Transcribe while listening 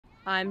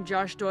I'm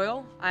Josh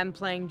Doyle. I'm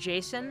playing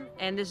Jason,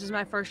 and this is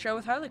my first show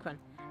with Harley Quinn.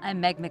 I'm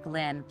Meg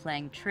McLynn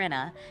playing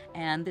Trina,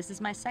 and this is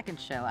my second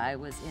show. I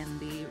was in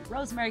the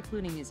Rosemary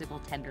Clooney musical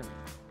Tenderly.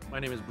 My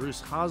name is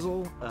Bruce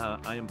Haasl.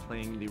 I am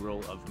playing the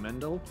role of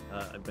Mendel.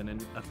 I've been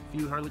in a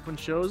few Harley Quinn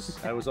shows.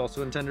 I was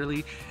also in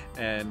Tenderly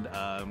and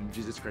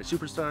Jesus Christ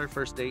Superstar,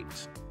 First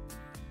Date.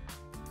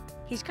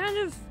 He's kind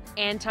of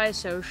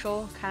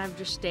antisocial, kind of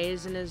just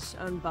stays in his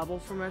own bubble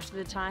for most of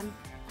the time.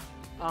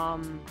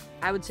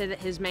 I would say that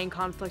his main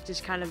conflict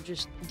is kind of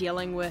just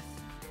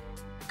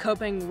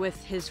coping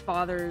with his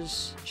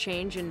father's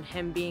change and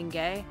him being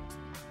gay,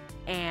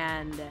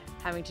 and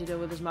having to deal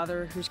with his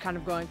mother, who's kind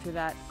of going through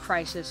that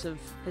crisis of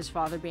his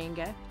father being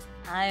gay.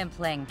 I am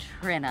playing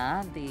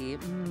Trina, the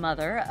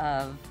mother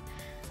of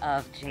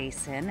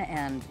Jason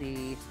and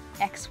the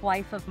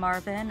ex-wife of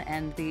Marvin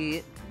and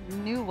the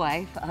new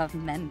wife of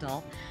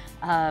Mendel.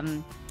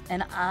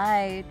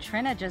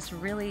 Trina just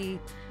really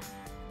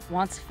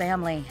wants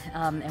family,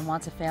 and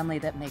wants a family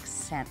that makes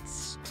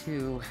sense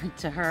to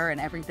her and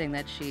everything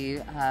that she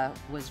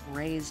was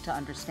raised to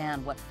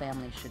understand what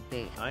family should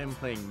be. I am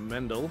playing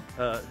Mendel,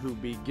 who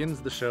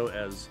begins the show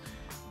as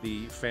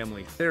the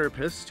family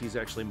therapist. He's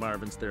actually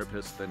Marvin's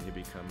therapist, then he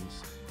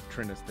becomes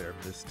Trina's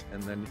therapist,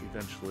 and then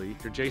eventually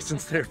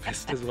Jason's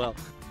therapist as well.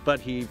 But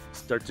he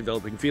starts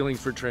developing feelings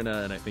for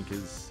Trina, and I think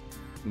his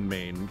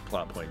main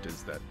plot point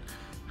is that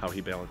how he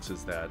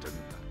balances that and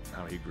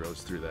how he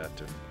grows through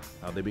that and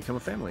how they become a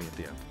family at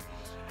the end.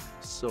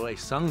 So a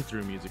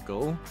sung-through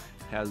musical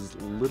has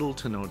little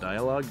to no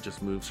dialogue,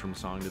 just moves from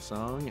song to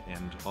song,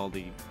 and all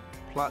the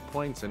plot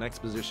points and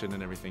exposition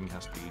and everything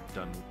has to be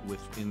done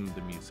within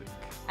the music.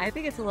 I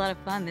think it's a lot of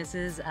fun. This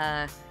is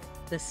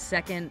the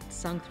second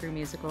sung-through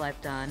musical I've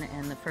done,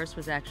 and the first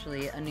was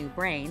actually A New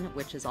Brain,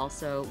 which is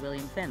also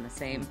William Finn,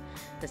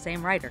 the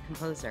same writer,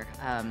 composer.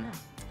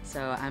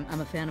 So I'm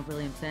a fan of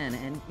William Finn,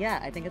 and yeah,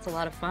 I think it's a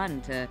lot of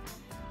fun to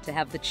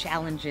have the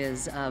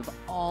challenges of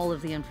all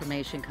of the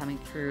information coming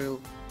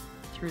through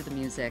the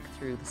music,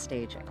 through the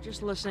staging.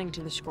 Just listening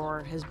to the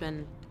score has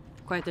been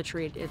quite the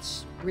treat.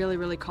 It's really,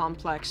 really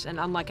complex and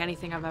unlike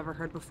anything I've ever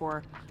heard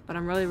before, but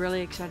I'm really,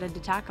 really excited to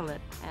tackle it,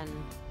 and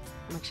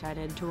I'm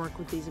excited to work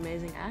with these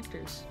amazing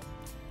actors.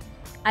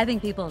 I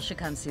think people should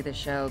come see the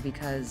show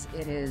because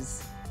it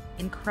is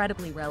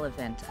incredibly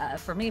relevant.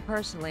 For me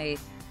personally,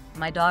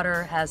 my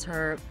daughter has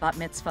her bat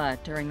mitzvah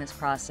during this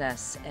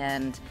process,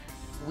 and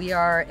we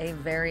are a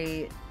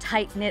very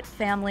tight-knit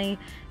family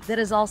that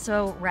is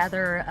also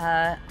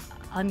rather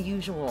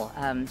unusual.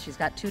 She's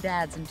got 2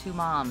 dads and 2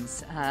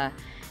 moms.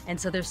 And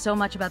so there's so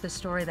much about this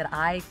story that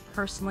I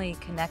personally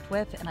connect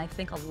with, and I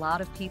think a lot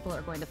of people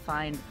are going to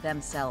find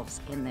themselves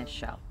in this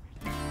show.